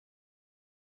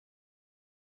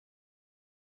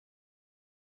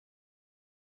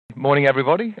Morning,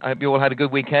 everybody. I hope you all had a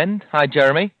good weekend. Hi,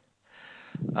 Jeremy.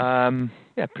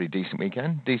 Yeah, pretty decent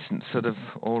weekend. Decent sort of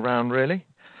all round, really.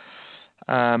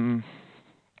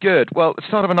 Good. Well,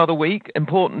 start of another week.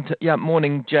 Important. Yeah,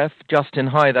 morning, Jeff. Justin,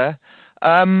 hi there.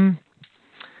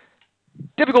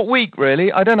 Difficult week,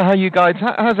 really. I don't know how you guys...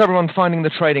 How's everyone finding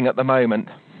the trading at the moment?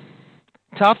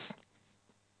 Tough?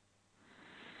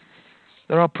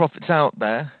 There are profits out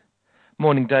there.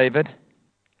 Morning, David.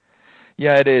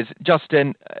 Yeah, it is.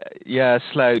 Justin, yeah,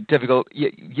 slow, difficult.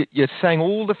 You're saying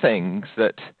all the things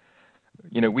that,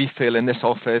 we feel in this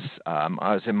office. I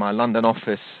was in my London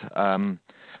office on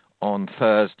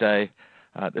Thursday.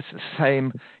 It's the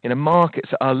same. Markets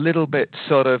are a little bit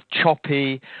sort of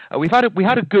choppy. We had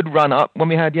a good run up when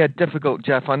we had, difficult,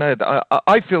 Jeff. I know that.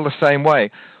 I feel the same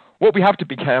way. What we have to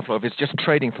be careful of is just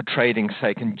trading for trading's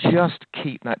sake and just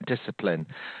keep that discipline.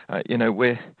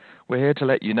 We're here to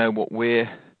let you know what we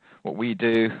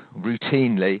do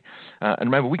routinely. And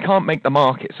remember, we can't make the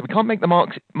markets. So we can't make the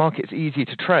markets easy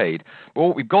to trade. But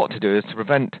what we've got to do is to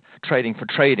prevent trading for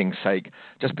trading's sake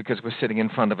just because we're sitting in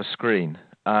front of a screen.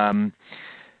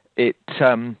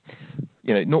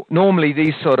 Normally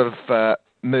these sort of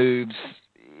moves,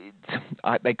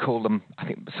 they call them, I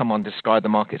think someone described the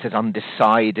markets as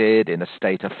undecided, in a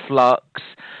state of flux.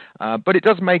 But it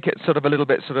does make it sort of a little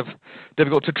bit sort of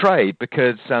difficult to trade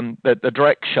because the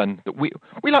direction that we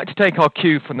like to take our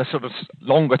cue from the sort of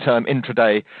longer term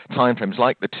intraday timeframes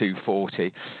like the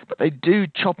 240, but they do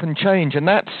chop and change, and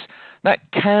that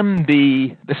can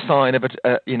be the sign of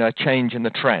a change in the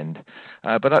trend.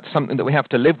 But that's something that we have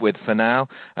to live with for now.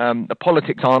 The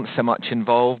politics aren't so much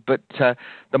involved, but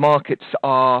the markets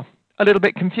are a little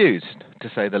bit confused, to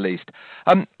say the least.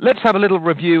 Let's have a little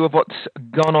review of what's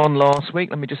gone on last week.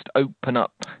 Let me just open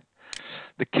up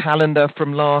the calendar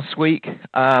from last week.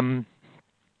 Sorry,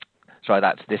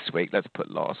 that's this week. Let's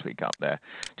put last week up there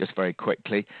just very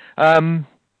quickly.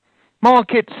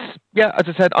 Markets, as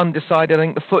I said, undecided. I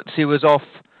think the FTSE was off.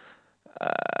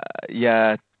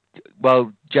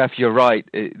 Well, Jeff, you're right.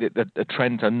 The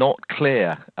trends are not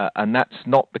clear, and that's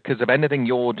not because of anything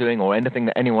you're doing or anything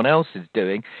that anyone else is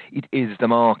doing. It is the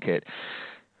market.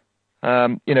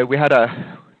 We had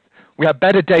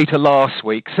better data last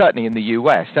week, certainly in the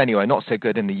US. Anyway, not so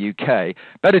good in the UK.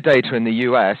 Better data in the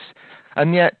US,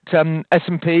 and yet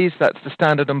S&Ps, that's the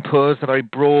Standard & Poor's, the very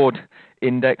broad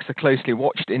index, the closely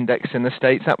watched index in the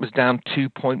States, that was down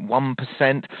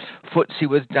 2.1%. FTSE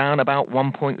was down about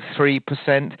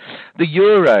 1.3%. The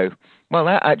euro, well,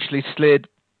 that actually slid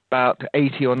about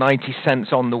 80 or 90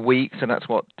 cents on the week, so that's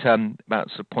what, about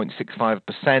sort of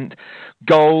 0.65%.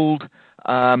 Gold,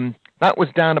 that was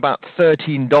down about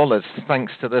 $13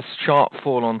 thanks to the sharp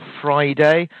fall on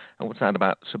Friday. That was down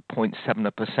about sort of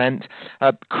 0.7%.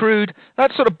 Crude,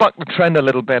 that sort of bucked the trend a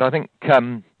little bit. I think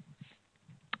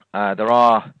there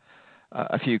are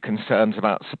a few concerns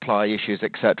about supply issues,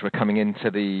 etc., coming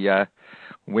into the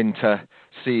winter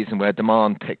season where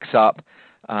demand picks up.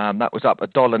 That was up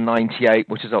 $1.98,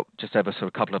 which is up just over sort of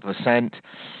a couple of percent.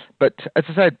 But as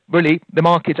I said, really, the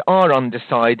markets are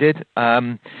undecided.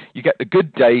 You get the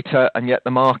good data, and yet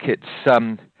the markets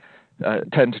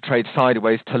tend to trade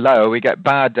sideways to lower. We get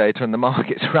bad data and the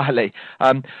markets rally.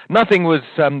 Nothing was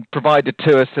provided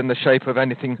to us in the shape of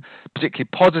anything particularly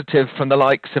positive from the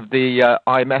likes of the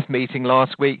IMF meeting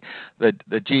last week, the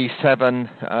G7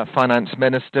 finance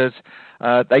ministers.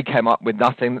 They came up with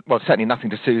nothing, well, certainly nothing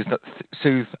to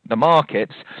soothe the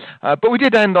markets. But we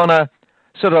did end on a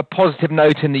sort of a positive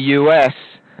note in the US.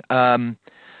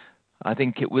 I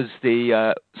think it was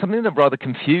something that rather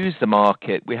confused the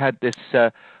market. We had this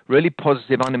really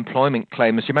positive unemployment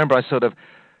claim. As you remember, I sort of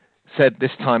said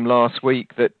this time last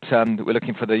week that we're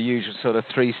looking for the usual sort of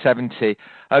 370.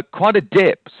 Quite a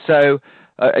dip. So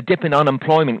a dip in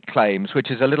unemployment claims,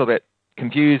 which is a little bit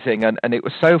confusing, and it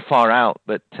was so far out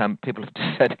that people have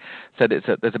said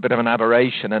there's a bit of an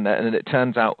aberration, and it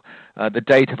turns out the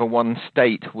data for one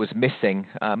state was missing.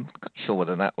 I'm not sure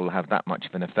whether that will have that much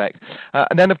of an effect.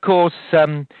 And then, of course,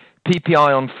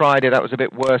 PPI on Friday, that was a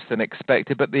bit worse than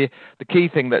expected, but the key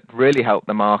thing that really helped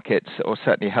the markets, or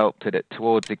certainly helped it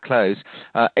towards the close,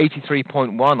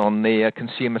 83.1 on the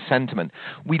consumer sentiment.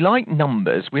 We like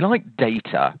numbers, we like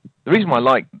data. The reason why I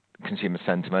like consumer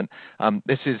sentiment,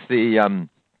 this is the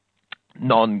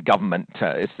non-government,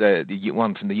 it's the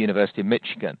one from the University of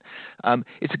Michigan.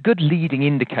 It's a good leading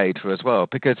indicator as well,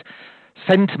 because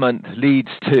sentiment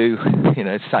leads to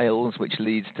sales, which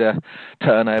leads to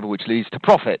turnover, which leads to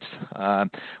profits,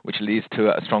 which leads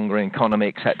to a stronger economy,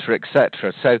 etc.,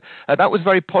 etc. So that was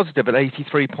very positive at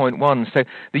 83.1. So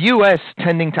the US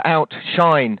tending to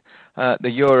outshine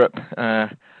the Europe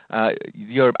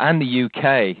Europe and the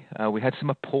UK. We had some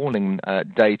appalling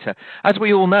data, as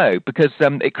we all know, because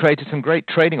it created some great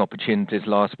trading opportunities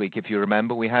last week. If you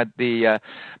remember, we had the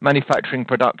manufacturing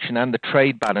production and the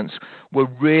trade balance were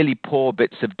really poor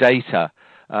bits of data.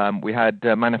 We had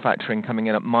manufacturing coming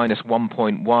in at minus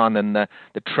 1.1 and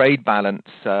the trade balance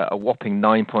a whopping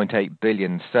 9.8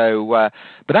 billion. So,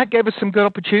 but that gave us some good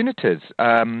opportunities.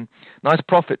 Nice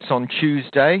profits on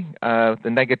Tuesday. The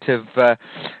negative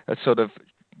sort of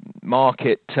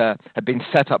market had been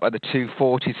set up at the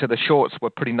 240, so the shorts were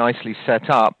pretty nicely set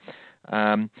up.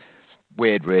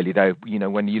 Weird, really, though. You know,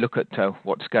 when you look at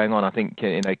what's going on, I think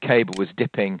cable was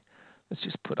dipping. Let's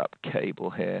just put up cable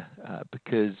here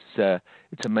because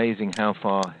it's amazing how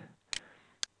far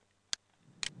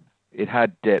it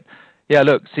had dipped. Yeah,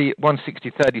 look, see,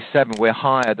 160.37, we're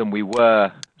higher than we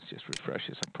were. Let's just refresh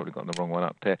this. I've probably got the wrong one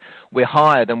up there. We're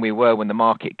higher than we were when the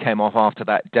market came off after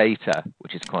that data,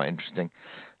 which is quite interesting.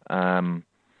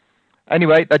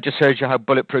 Anyway, that just shows you how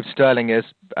bulletproof sterling is.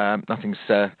 Nothing's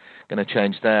going to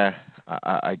change there,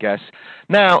 I guess.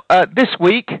 Now, this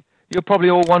week, you're probably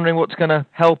all wondering what's going to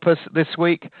help us this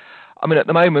week. I mean, at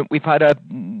the moment, we've had a,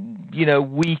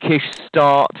 weakish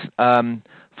start.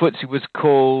 FTSE was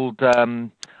called,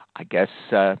 I guess,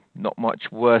 not much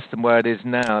worse than where it is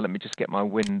now. Let me just get my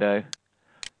window.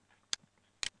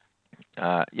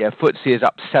 FTSE is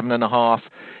up 7.5.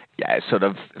 Yeah, it's sort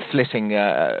of flitting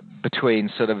between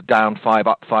sort of down 5,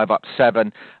 up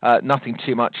 7. Nothing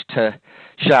too much to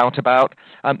shout about.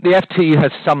 The FT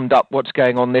has summed up what's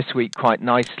going on this week quite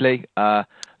nicely.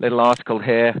 Little article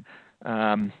here.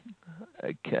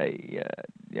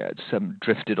 It's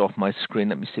drifted off my screen.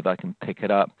 Let me see if I can pick it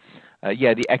up.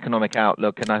 The economic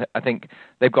outlook, and I think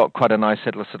they've got quite a nice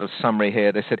little sort of summary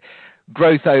here. They said,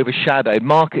 growth overshadowed.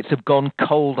 Markets have gone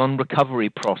cold on recovery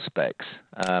prospects,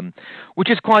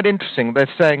 which is quite interesting. They're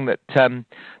saying that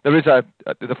there is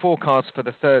the forecast for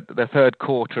the third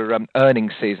quarter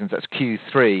earnings seasons. That's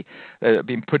Q3. Have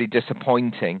been pretty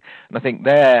disappointing, and I think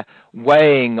they're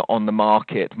weighing on the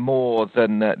market more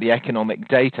than the economic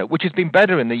data, which has been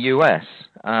better in the US,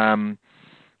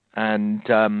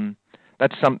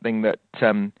 that's something that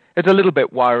is a little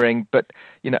bit worrying, but,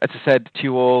 as I said to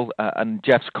you all, and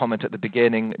Jeff's comment at the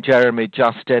beginning, Jeremy,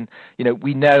 Justin,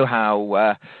 we know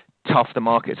how tough the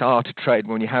markets are to trade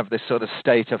when you have this sort of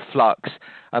state of flux,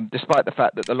 despite the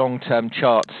fact that the long-term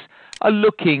charts are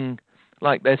looking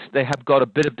like this. They have got a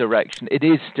bit of direction. It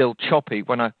is still choppy.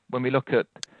 When we look at,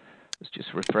 let's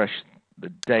just refresh the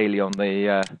daily on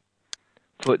the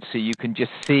FTSE, you can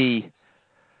just see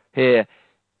here,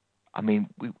 I mean,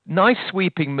 nice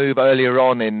sweeping move earlier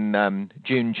on in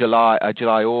June, July,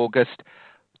 August.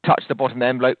 Touched the bottom of the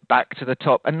envelope, back to the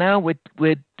top, and now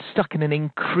we're stuck in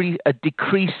a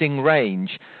decreasing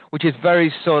range, which is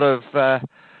very sort of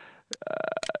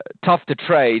tough to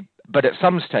trade. But at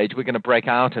some stage, we're going to break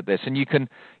out of this, and you can,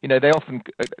 they often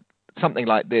something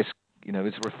like this,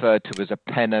 is referred to as a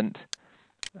pennant,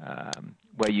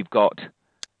 where you've got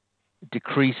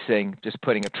decreasing, just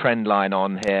putting a trend line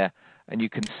on here. And you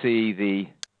can see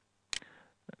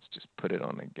let's just put it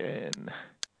on again.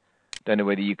 Don't know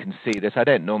whether you can see this. I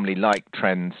don't normally like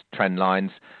trend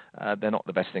lines. They're not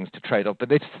the best things to trade off, but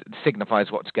this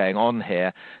signifies what's going on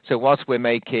here. So whilst we're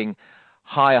making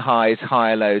higher highs,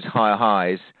 higher lows, higher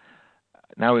highs,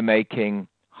 now we're making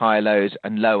higher lows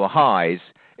and lower highs.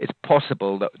 It's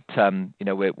possible that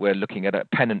we're looking at a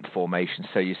pennant formation.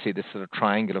 So you see this sort of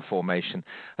triangular formation,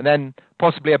 and then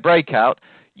possibly a breakout.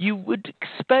 You would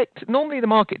expect, normally the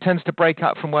market tends to break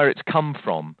out from where it's come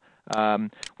from,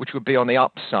 which would be on the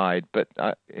upside. But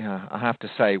I have to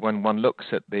say, when one looks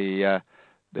at the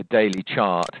daily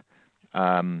chart,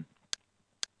 let's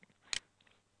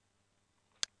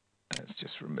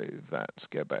just remove that. Let's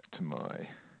go back to my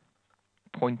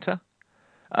pointer.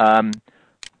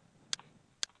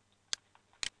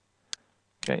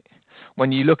 Okay,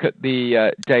 when you look at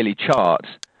the daily chart,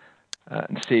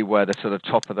 and see where the sort of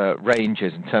top of the range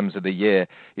is in terms of the year,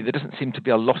 there doesn't seem to be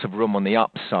a lot of room on the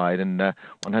upside, and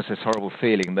one has this horrible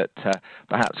feeling that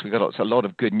perhaps we've got a lot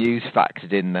of good news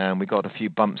factored in there, and we've got a few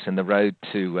bumps in the road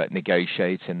to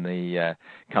negotiate in the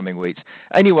coming weeks.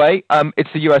 Anyway, it's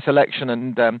the US election,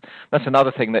 and that's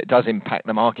another thing that does impact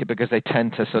the market, because they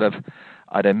tend to sort of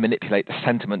manipulate the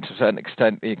sentiment to a certain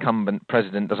extent. The incumbent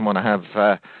president doesn't want to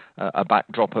have a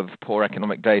backdrop of poor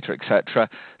economic data, etc.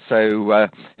 So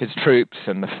his troops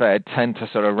and the Fed tend to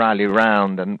sort of rally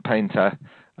around and paint a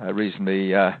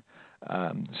reasonably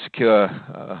secure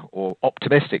or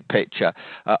optimistic picture.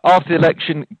 After the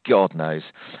election, God knows.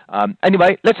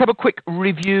 Anyway, let's have a quick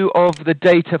review of the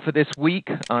data for this week.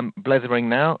 I'm blethering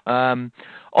now.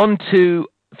 On to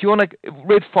if you want to,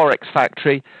 with Forex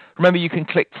Factory, remember you can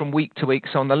click from week to week.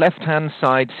 So on the left-hand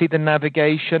side, see the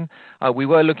navigation. We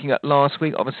were looking at last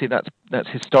week. Obviously, that's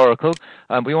historical.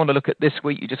 We want to look at this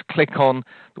week. You just click on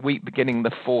the week beginning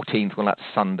the 14th. Well, that's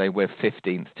Sunday. We're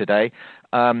 15th today.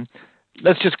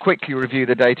 Let's just quickly review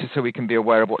the data so we can be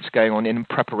aware of what's going on in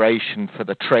preparation for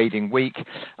the trading week.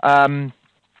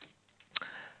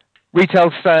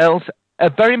 Retail sales. A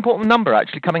very important number,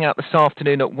 actually, coming out this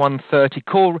afternoon at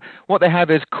 1:30. What they have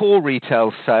is core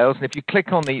retail sales, and if you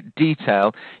click on the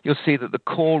detail, you'll see that the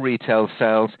core retail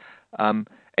sales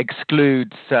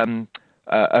excludes food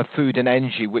and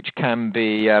energy, which can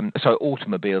be,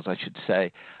 automobiles, I should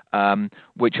say,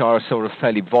 which are sort of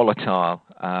fairly volatile.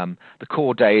 The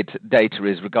core data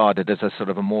is regarded as a sort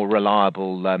of a more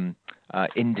reliable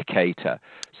indicator.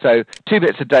 So 2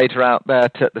 bits of data out there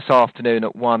this afternoon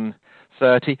at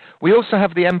 1:30. We also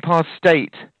have the Empire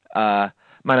State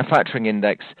Manufacturing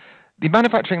Index. The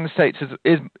manufacturing in the States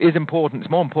is important.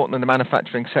 It's more important than the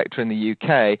manufacturing sector in the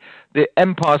UK. The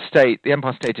Empire State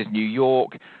is New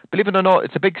York. Believe it or not,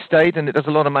 it's a big state and it does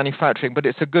a lot of manufacturing, but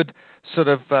it's a good sort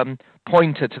of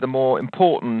pointer to the more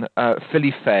important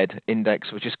Philly Fed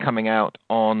Index, which is coming out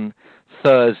on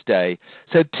Thursday.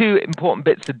 So 2 important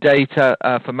bits of data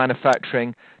for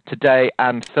manufacturing today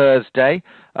and Thursday.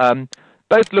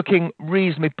 Both looking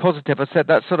reasonably positive. I said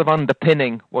that's sort of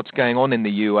underpinning what's going on in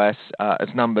the US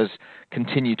as numbers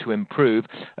continue to improve.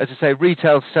 As I say,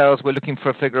 retail sales, we're looking for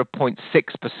a figure of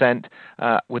 0.6%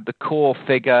 with the core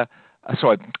figure,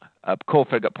 core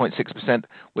figure at 0.6%,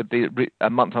 with the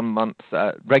month-on-month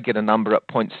regular number at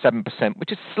 0.7%,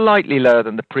 which is slightly lower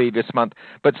than the previous month,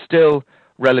 but still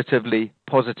relatively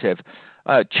positive.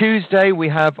 Tuesday, we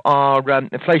have our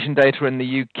inflation data in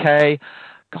the UK.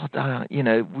 God,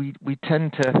 we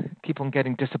tend to keep on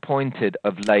getting disappointed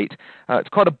of late. It's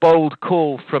quite a bold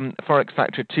call from Forex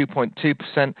Factory,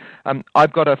 2.2%.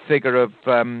 I've got a figure of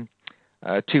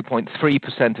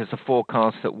 2.3% as the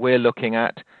forecast that we're looking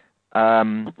at.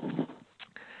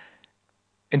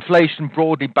 Inflation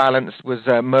broadly balanced was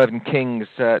Mervyn King's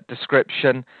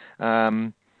description.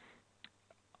 The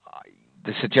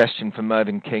suggestion from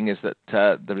Mervyn King is that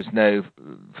there is no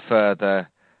further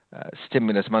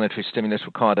monetary stimulus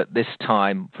required at this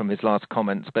time from his last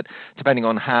comments, but depending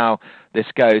on how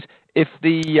this goes, if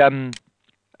the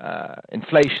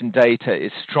inflation data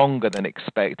is stronger than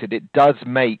expected, it does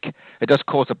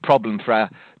cause a problem for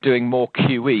doing more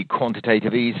QE,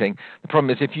 quantitative easing. The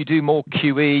problem is if you do more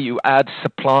QE, you add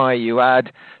supply, you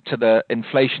add to the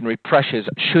inflationary pressures.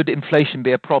 Should inflation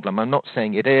be a problem? I'm not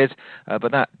saying it is,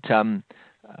 but that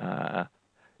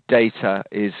data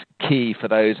is key for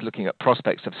those looking at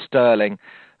prospects of sterling.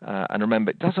 And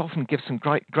remember, it does often give some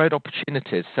great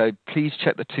opportunities. So please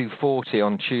check the 240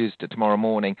 on Tuesday, tomorrow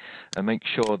morning, and make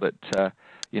sure that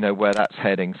you know where that's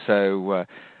heading. So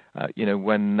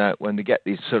when we get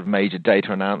these sort of major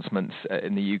data announcements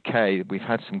in the UK, we've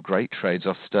had some great trades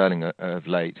off sterling of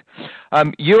late.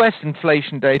 US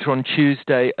inflation data on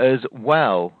Tuesday as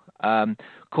well.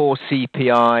 Core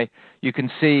CPI, you can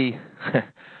see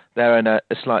they're in a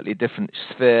slightly different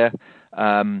sphere.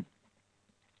 0.2%,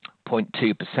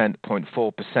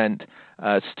 0.4%,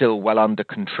 still well under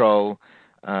control.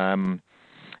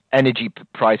 Energy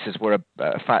prices were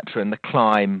a factor in the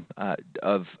climb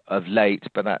of late,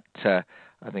 but that I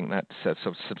think that's sort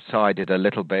of subsided a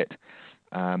little bit.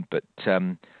 But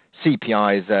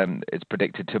CPI is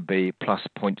predicted to be plus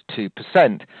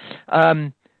 0.2%.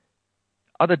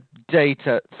 Other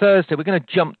data, Thursday, we're going to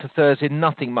jump to Thursday,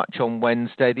 nothing much on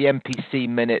Wednesday. The MPC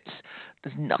minutes,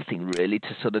 there's nothing really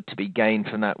to be gained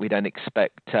from that. We don't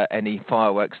expect any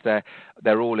fireworks there.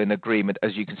 They're all in agreement,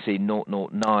 as you can see,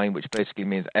 0.09, which basically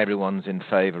means everyone's in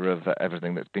favour of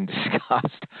everything that's been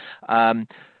discussed.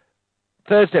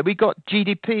 Thursday, we got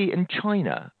GDP in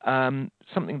China,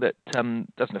 something that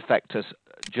doesn't affect us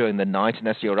during the night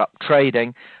unless you're up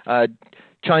trading.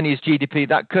 Chinese GDP,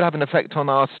 that could have an effect on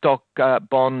our stock,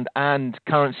 bond and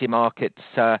currency markets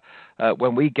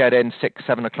when we get in 6,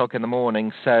 7 o'clock in the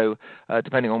morning. So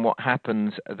depending on what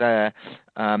happens there,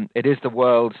 it is the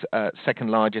world's second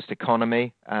largest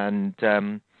economy. And,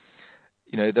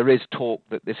 there is talk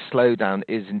that this slowdown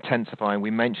is intensifying. We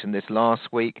mentioned this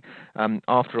last week.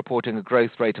 After reporting a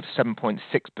growth rate of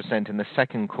 7.6% in the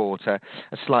second quarter,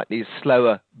 a slightly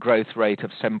slower growth rate of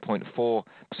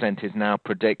 7.4% is now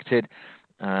predicted.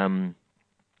 But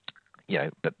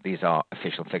these are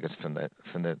official figures from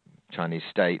the Chinese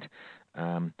state,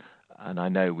 and I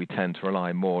know we tend to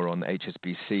rely more on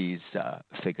HSBC's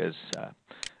figures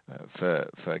for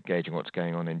gauging what's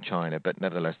going on in China. But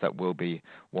nevertheless, that will be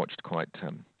watched quite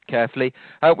carefully.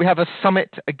 We have a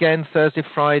summit again Thursday,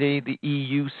 Friday, the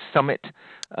EU summit,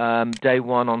 day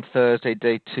 1 on Thursday,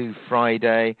 day 2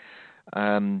 Friday.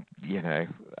 You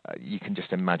can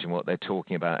just imagine what they're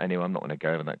talking about. Anyway, I'm not going to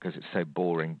go over that because it's so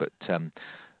boring, but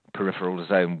peripheral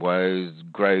zone woes,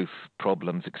 growth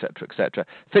problems, etc., etc.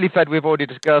 Philly Fed, we've already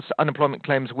discussed. Unemployment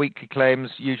claims, weekly claims,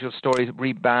 usual stories,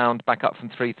 rebound, back up from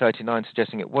 339,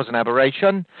 suggesting it was an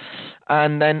aberration.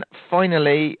 And then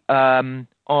finally,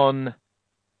 on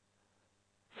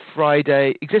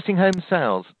Friday, existing home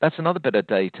sales. That's another bit of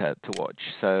data to watch.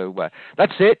 So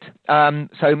that's it.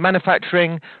 So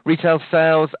manufacturing, retail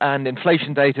sales, and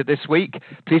inflation data this week.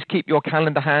 Please keep your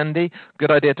calendar handy.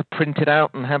 Good idea to print it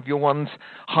out and have your ones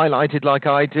highlighted like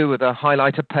I do with a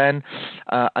highlighter pen.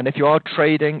 And if you are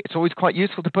trading, it's always quite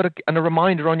useful to put a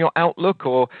reminder on your Outlook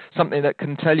or something that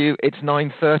can tell you it's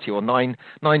 9:30 or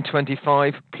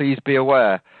 9:25. Please be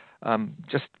aware.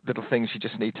 Just little things you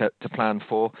just need to plan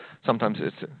for. Sometimes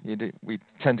we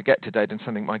tend to get to date and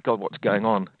something, my God, what's going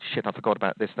on? Shit, I forgot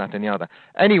about this, that, and the other.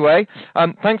 Anyway,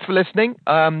 thanks for listening.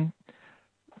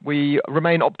 We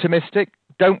remain optimistic.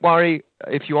 Don't worry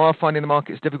if you are finding the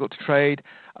markets difficult to trade.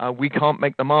 We can't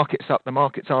make the markets up. The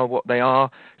markets are what they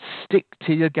are. Stick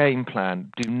to your game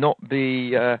plan. Do not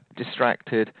be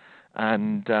distracted.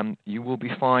 And you will be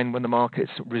fine when the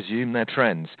markets resume their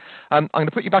trends. I'm going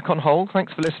to put you back on hold.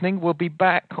 Thanks for listening. We'll be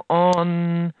back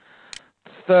on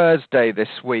Thursday this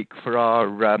week for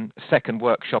our second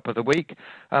workshop of the week.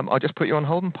 I'll just put you on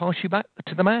hold and pass you back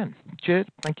to the man. Cheers.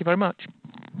 Thank you very much.